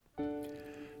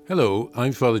Hello,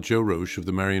 I'm Father Joe Roche of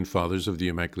the Marian Fathers of the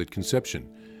Immaculate Conception.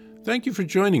 Thank you for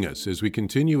joining us as we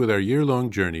continue with our year-long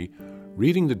journey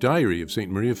reading the diary of St.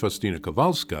 Maria Faustina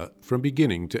Kowalska from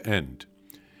beginning to end.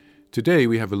 Today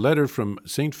we have a letter from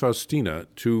St. Faustina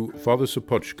to Father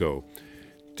Sopoćko,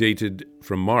 dated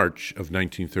from March of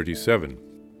 1937.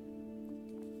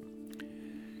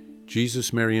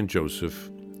 Jesus, Mary, and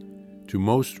Joseph, to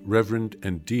most reverend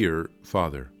and dear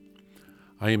Father,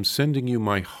 I am sending you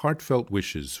my heartfelt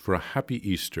wishes for a happy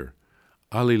Easter.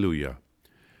 Alleluia.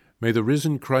 May the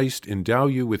risen Christ endow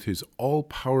you with his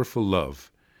all-powerful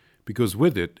love, because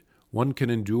with it one can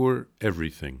endure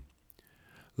everything.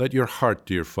 Let your heart,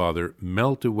 dear Father,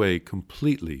 melt away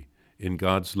completely in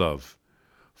God's love,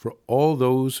 for all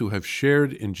those who have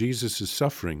shared in Jesus'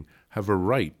 suffering have a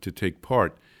right to take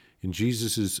part in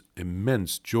Jesus'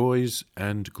 immense joys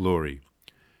and glory.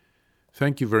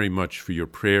 Thank you very much for your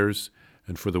prayers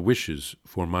and for the wishes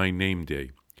for my name day.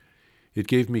 It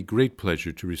gave me great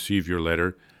pleasure to receive your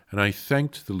letter, and I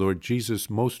thanked the Lord Jesus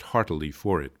most heartily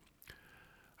for it.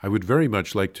 I would very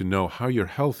much like to know how your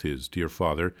health is, dear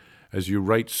Father, as you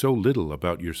write so little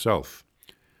about yourself.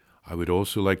 I would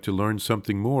also like to learn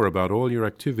something more about all your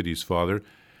activities, Father,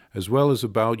 as well as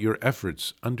about your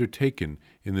efforts undertaken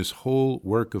in this whole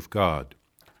work of God.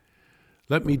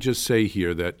 Let me just say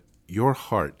here that your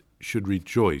heart should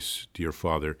rejoice, dear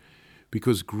Father,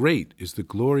 because great is the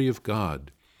glory of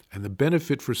God and the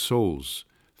benefit for souls,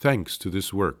 thanks to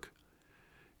this work.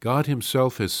 God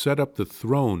himself has set up the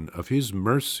throne of his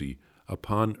mercy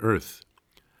upon earth.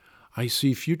 I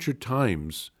see future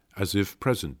times as if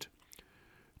present.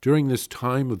 During this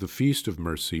time of the Feast of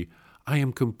Mercy, I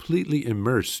am completely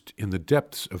immersed in the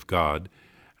depths of God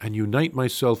and unite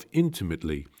myself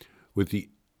intimately with the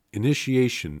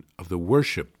initiation of the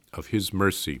worship of his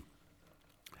mercy.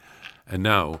 And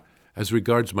now, as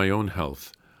regards my own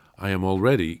health, I am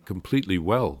already completely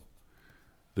well.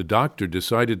 The doctor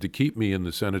decided to keep me in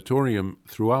the sanatorium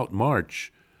throughout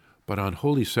March, but on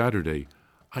Holy Saturday,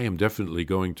 I am definitely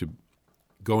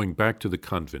going back to the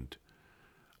convent.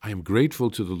 I am grateful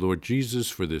to the Lord Jesus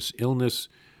for this illness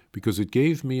because it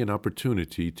gave me an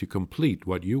opportunity to complete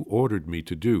what you ordered me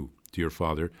to do, dear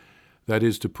Father, that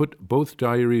is, to put both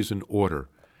diaries in order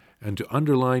and to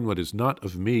underline what is not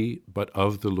of me but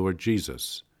of the Lord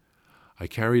Jesus. I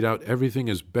carried out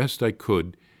everything as best I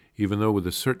could, even though with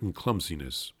a certain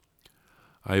clumsiness.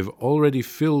 I have already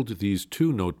filled these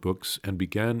 2 notebooks and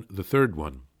began the 3rd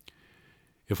one.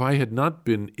 If I had not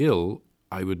been ill,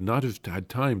 I would not have had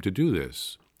time to do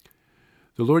this.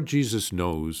 The Lord Jesus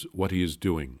knows what he is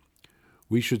doing.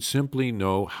 We should simply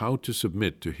know how to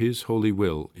submit to his holy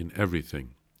will in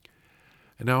everything.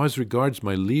 And now, as regards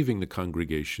my leaving the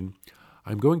congregation,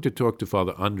 I'm going to talk to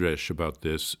Father Andres about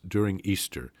this during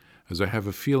Easter, as I have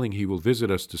a feeling he will visit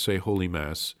us to say Holy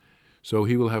Mass, so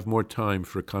he will have more time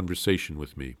for a conversation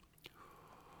with me.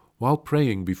 While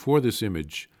praying before this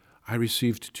image, I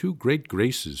received 2 great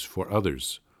graces for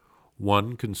others.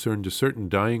 One concerned a certain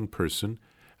dying person,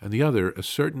 and the other a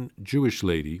certain Jewish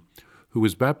lady who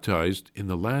was baptized in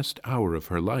the last hour of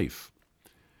her life.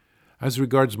 As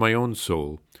regards my own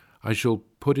soul, I shall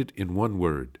put it in one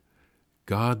word: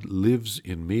 God lives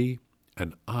in me,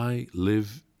 and I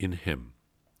live in him.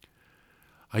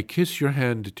 I kiss your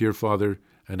hand, dear Father,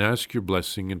 and ask your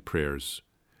blessing and prayers.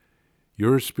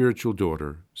 Your spiritual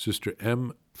daughter, Sister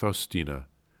M. Faustina,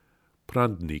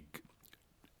 Prandnik,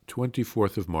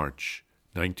 24th of March,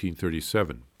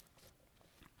 1937.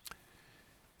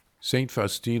 St.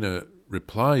 Faustina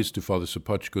replies to Father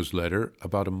Sopoćko's letter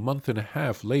about a month and a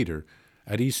half later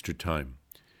at Easter time.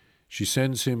 She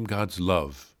sends him God's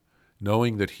love,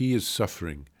 knowing that he is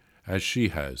suffering, as she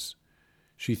has.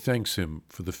 She thanks him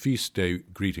for the feast day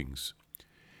greetings.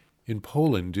 In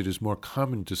Poland, it is more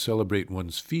common to celebrate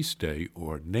one's feast day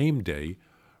or name day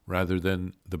rather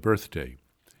than the birthday.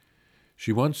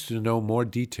 She wants to know more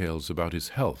details about his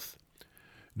health.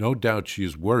 No doubt she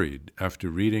is worried after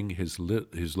reading his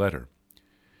letter.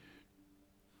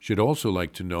 She'd also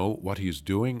like to know what he is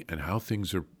doing and how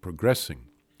things are progressing.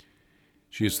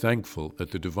 She is thankful that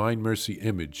the Divine Mercy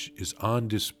image is on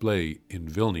display in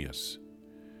Vilnius.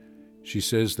 She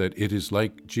says that it is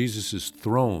like Jesus'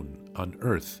 throne on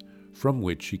earth from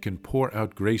which he can pour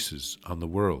out graces on the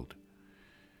world.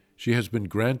 She has been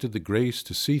granted the grace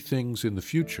to see things in the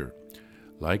future,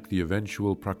 like the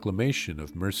eventual proclamation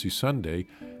of Mercy Sunday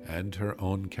and her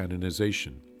own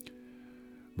canonization.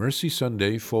 Mercy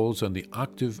Sunday falls on the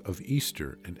octave of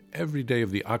Easter, and every day of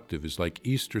the octave is like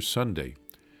Easter Sunday.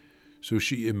 So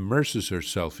she immerses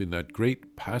herself in that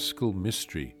great paschal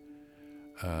mystery,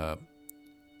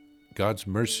 God's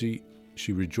mercy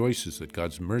she rejoices that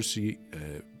God's mercy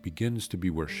begins to be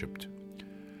worshipped.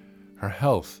 Her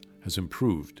health has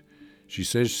improved. She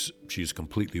says she's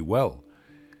completely well.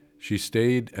 She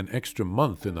stayed an extra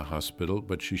month in the hospital,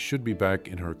 but she should be back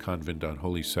in her convent on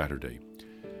Holy Saturday.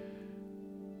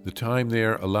 The time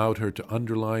there allowed her to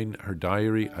underline her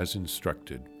diary as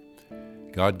instructed.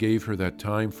 God gave her that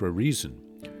time for a reason.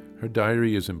 Her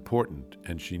diary is important,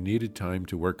 and she needed time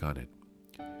to work on it.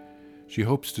 She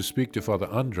hopes to speak to Father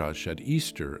Andras at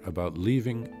Easter about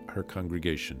leaving her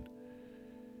congregation.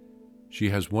 She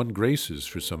has won graces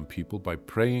for some people by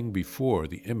praying before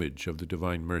the image of the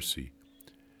Divine Mercy.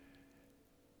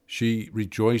 She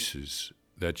rejoices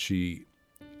that she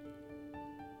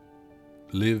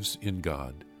lives in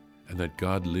God and that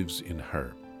God lives in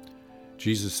her.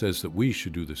 Jesus says that we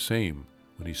should do the same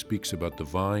when he speaks about the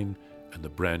vine and the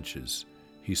branches.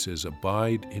 He says,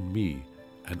 "Abide in me,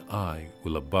 and I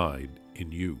will abide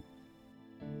in you."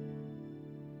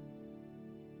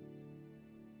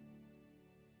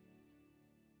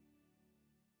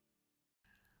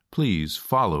 Please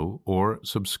follow or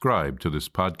subscribe to this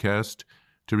podcast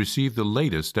to receive the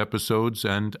latest episodes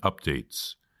and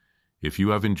updates. If you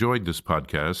have enjoyed this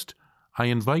podcast, I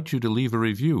invite you to leave a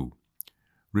review.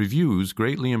 Reviews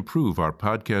greatly improve our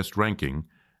podcast ranking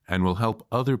and will help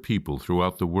other people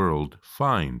throughout the world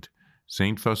find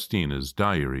St. Faustina's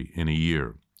diary in a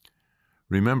year.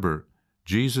 Remember,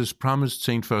 Jesus promised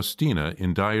St. Faustina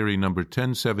in diary number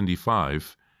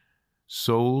 1075,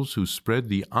 souls who spread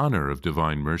the honor of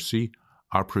divine mercy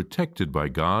are protected by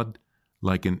God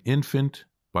like an infant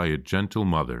by a gentle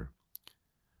mother.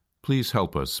 Please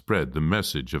help us spread the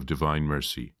message of divine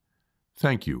mercy.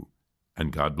 Thank you,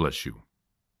 and God bless you.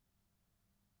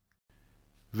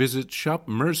 Visit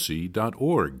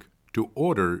shopmercy.org to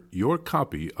order your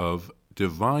copy of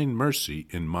Divine Mercy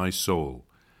in My Soul,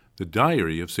 the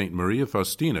diary of St. Maria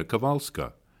Faustina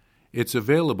Kowalska. It's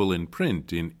available in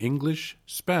print in English,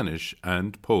 Spanish,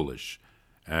 and Polish,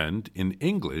 and in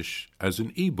English as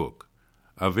an e-book,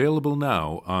 available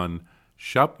now on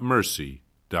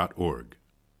shopmercy.org.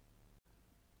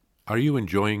 Are you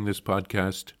enjoying this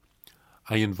podcast?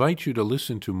 I invite you to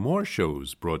listen to more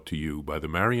shows brought to you by the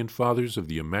Marian Fathers of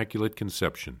the Immaculate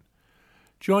Conception.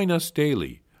 Join us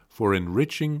daily for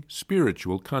enriching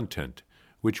spiritual content,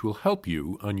 which will help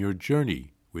you on your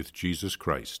journey with Jesus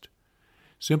Christ.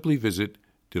 Simply visit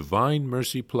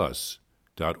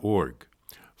DivineMercyPlus.org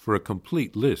for a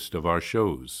complete list of our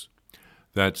shows.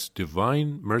 That's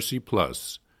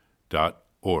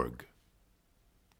DivineMercyPlus.org.